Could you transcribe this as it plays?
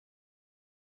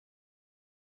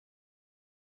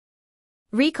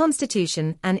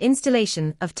Reconstitution and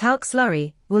instillation of talc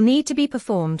slurry will need to be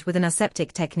performed with an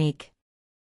aseptic technique.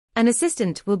 An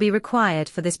assistant will be required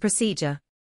for this procedure.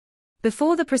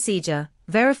 Before the procedure,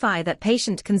 verify that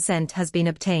patient consent has been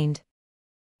obtained.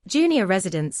 Junior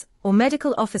residents or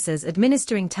medical officers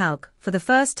administering talc for the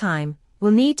first time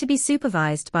will need to be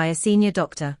supervised by a senior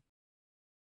doctor.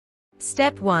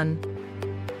 Step 1.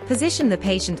 Position the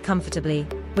patient comfortably,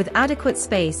 with adequate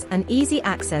space and easy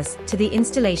access to the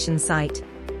installation site.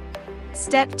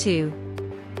 Step 2.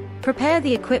 Prepare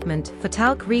the equipment for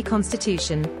talc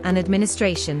reconstitution and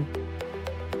administration.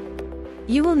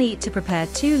 You will need to prepare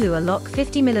 2 Luer lock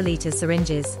 50 ml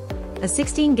syringes, a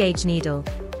 16-gauge needle,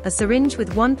 a syringe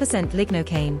with 1%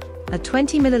 lignocaine, a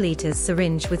 20 ml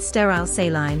syringe with sterile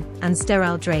saline and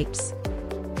sterile drapes.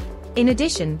 In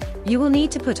addition, you will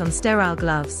need to put on sterile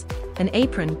gloves, an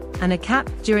apron, and a cap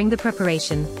during the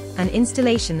preparation and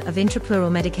installation of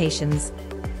intrapleural medications.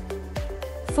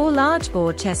 For large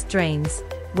bore chest drains,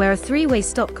 where a 3-way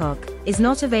stopcock is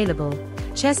not available,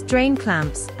 chest drain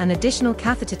clamps and additional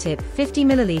catheter tip 50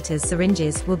 ml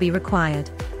syringes will be required.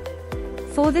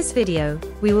 For this video,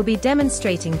 we will be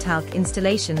demonstrating talc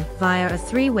installation via a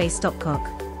 3-way stopcock.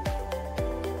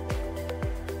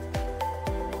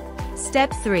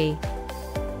 Step 3.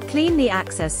 Clean the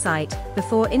access site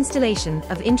before installation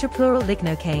of intrapleural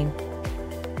lignocaine.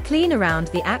 Clean around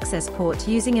the access port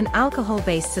using an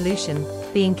alcohol-based solution,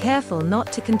 being careful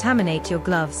not to contaminate your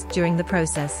gloves during the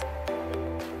process.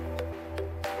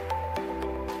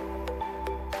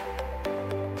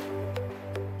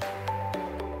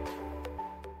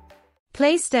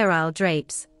 Place sterile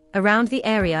drapes around the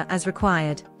area as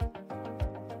required.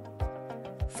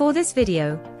 For this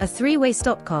video, a 3-way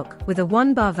stopcock with a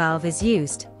 1-bar valve is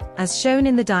used, as shown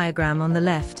in the diagram on the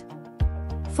left.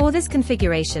 For this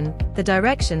configuration, the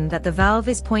direction that the valve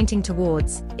is pointing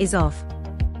towards is off.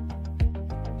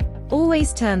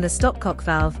 Always turn the stopcock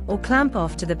valve or clamp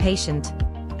off to the patient,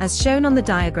 as shown on the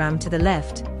diagram to the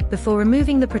left, before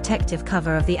removing the protective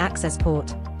cover of the access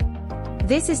port.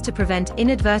 This is to prevent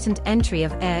inadvertent entry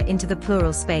of air into the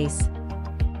pleural space.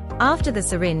 After the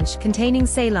syringe containing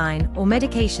saline or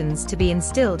medications to be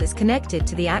instilled is connected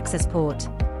to the access port,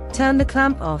 turn the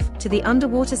clamp off to the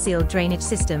underwater sealed drainage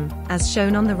system, as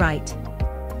shown on the right.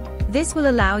 This will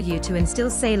allow you to instill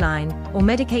saline or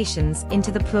medications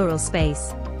into the pleural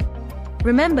space.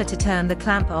 Remember to turn the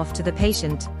clamp off to the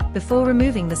patient before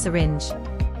removing the syringe.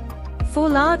 For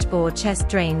large bore chest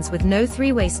drains with no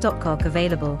 3-way stopcock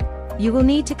available, you will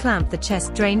need to clamp the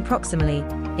chest drain proximally,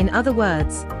 in other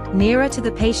words, nearer to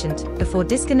the patient before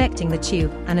disconnecting the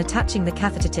tube and attaching the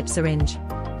catheter tip syringe.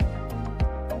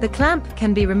 The clamp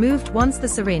can be removed once the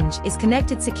syringe is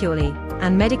connected securely,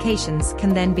 and medications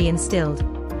can then be instilled.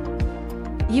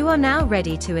 You are now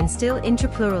ready to instill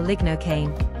intrapleural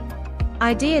lignocaine.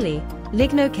 Ideally,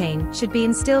 lignocaine should be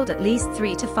instilled at least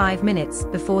 3 to 5 minutes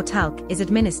before talc is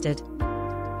administered.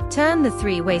 Turn the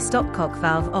 3-way stopcock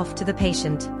valve off to the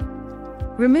patient.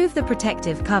 Remove the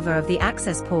protective cover of the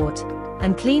access port,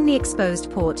 and clean the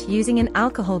exposed port using an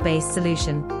alcohol-based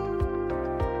solution.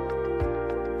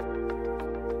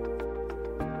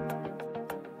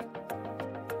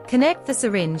 Connect the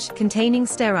syringe containing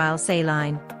sterile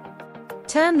saline.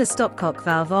 Turn the stopcock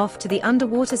valve off to the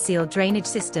underwater sealed drainage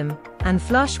system, and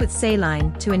flush with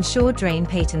saline to ensure drain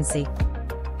patency.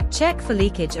 Check for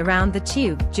leakage around the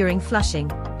tube during flushing.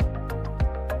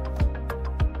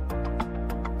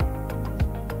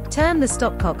 Turn the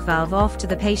stopcock valve off to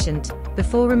the patient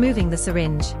before removing the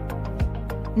syringe.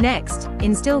 Next,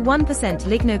 instill 1%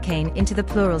 lignocaine into the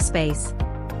pleural space.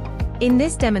 In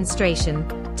this demonstration,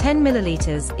 10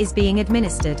 ml is being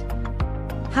administered.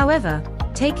 However,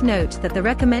 take note that the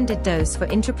recommended dose for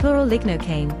intrapleural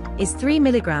lignocaine is 3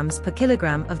 mg per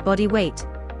kilogram of body weight,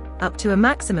 up to a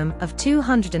maximum of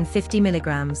 250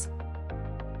 mg.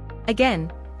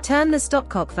 Again, turn the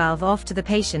stopcock valve off to the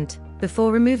patient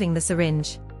before removing the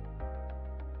syringe.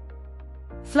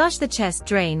 Flush the chest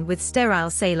drain with sterile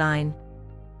saline.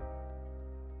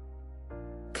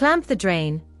 Clamp the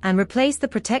drain, and replace the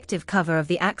protective cover of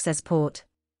the access port.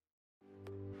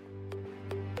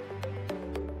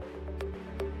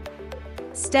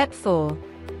 Step 4.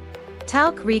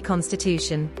 Talc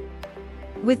reconstitution.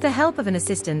 With the help of an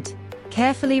assistant,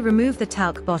 carefully remove the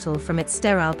talc bottle from its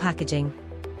sterile packaging.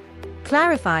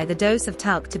 Clarify the dose of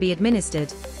talc to be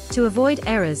administered, to avoid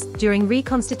errors during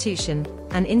reconstitution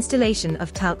and installation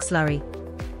of talc slurry.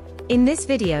 In this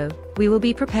video, we will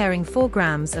be preparing 4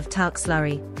 grams of talc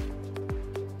slurry.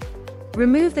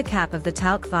 Remove the cap of the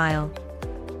talc vial.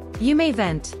 You may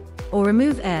vent, or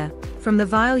remove air, from the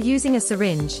vial using a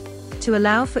syringe, to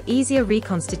allow for easier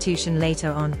reconstitution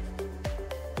later on.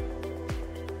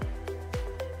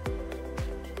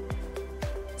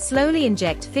 Slowly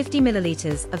inject 50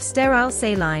 milliliters of sterile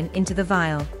saline into the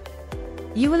vial.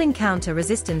 You will encounter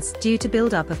resistance due to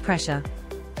buildup of pressure.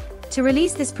 To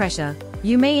release this pressure,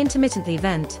 you may intermittently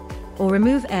vent or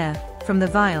remove air from the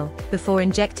vial before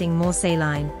injecting more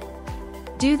saline.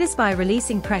 Do this by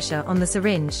releasing pressure on the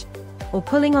syringe or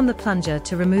pulling on the plunger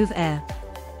to remove air.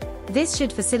 This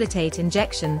should facilitate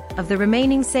injection of the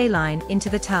remaining saline into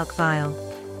the talc vial.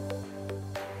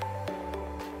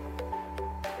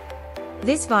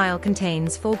 This vial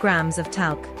contains 4 grams of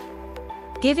talc,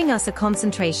 giving us a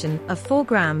concentration of 4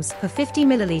 grams per 50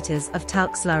 milliliters of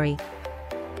talc slurry.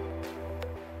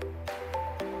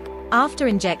 After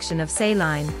injection of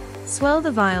saline, swirl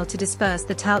the vial to disperse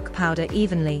the talc powder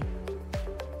evenly.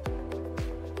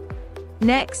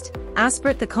 Next,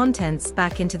 aspirate the contents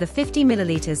back into the 50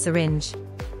 milliliter syringe.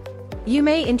 You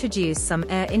may introduce some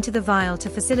air into the vial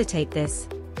to facilitate this.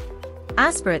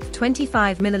 Aspirate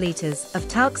 25 milliliters of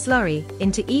talc slurry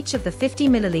into each of the 50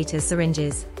 milliliter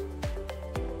syringes.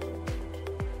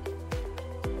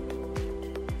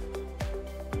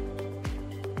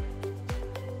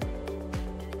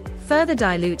 Further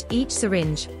dilute each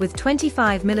syringe with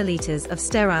 25 milliliters of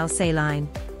sterile saline.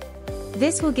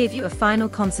 This will give you a final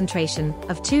concentration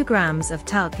of 2 grams of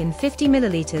talc in 50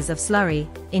 milliliters of slurry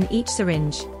in each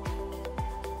syringe.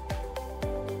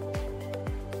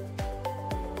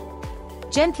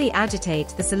 Gently agitate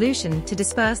the solution to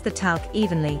disperse the talc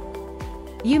evenly.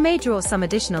 You may draw some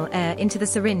additional air into the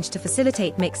syringe to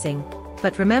facilitate mixing,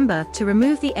 but remember to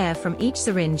remove the air from each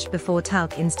syringe before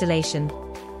talc instillation.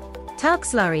 Talc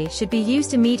slurry should be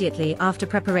used immediately after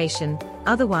preparation,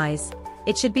 otherwise,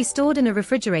 it should be stored in a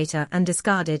refrigerator and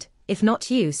discarded, if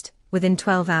not used, within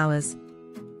 12 hours.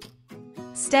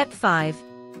 Step 5.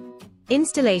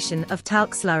 Instillation of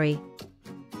talc slurry.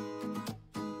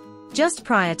 Just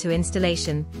prior to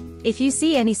instillation, if you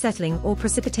see any settling or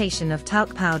precipitation of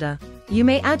talc powder, you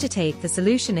may agitate the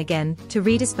solution again to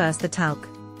redisperse the talc.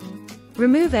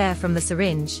 Remove air from the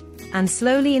syringe, and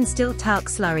slowly instill talc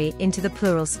slurry into the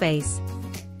pleural space.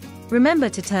 Remember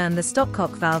to turn the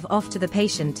stopcock valve off to the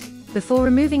patient, before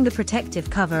removing the protective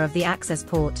cover of the access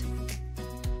port.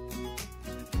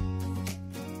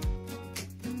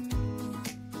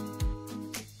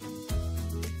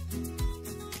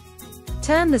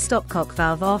 Turn the stopcock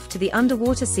valve off to the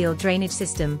underwater seal drainage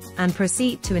system and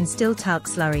proceed to instill talc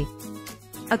slurry.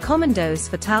 A common dose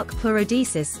for talc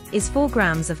pleurodesis is 4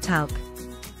 grams of talc.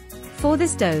 For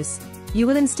this dose, you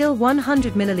will instill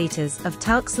 100 milliliters of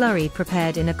talc slurry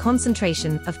prepared in a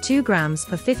concentration of 2 grams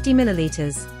per 50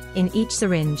 milliliters in each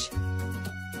syringe.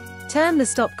 Turn the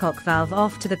stopcock valve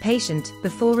off to the patient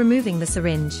before removing the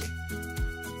syringe.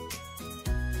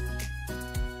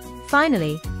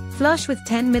 Finally, flush with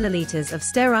 10 milliliters of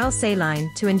sterile saline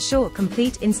to ensure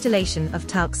complete installation of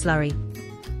talc slurry.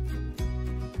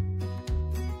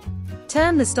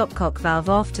 Turn the stopcock valve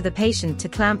off to the patient to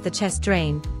clamp the chest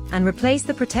drain, and replace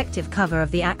the protective cover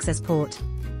of the access port.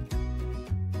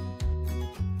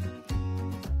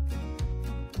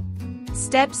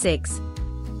 Step 6.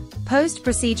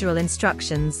 Post-procedural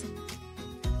instructions.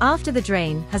 After the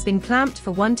drain has been clamped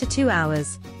for 1 to 2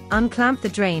 hours, unclamp the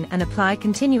drain and apply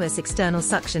continuous external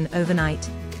suction overnight.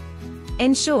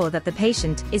 Ensure that the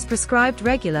patient is prescribed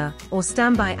regular or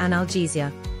standby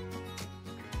analgesia.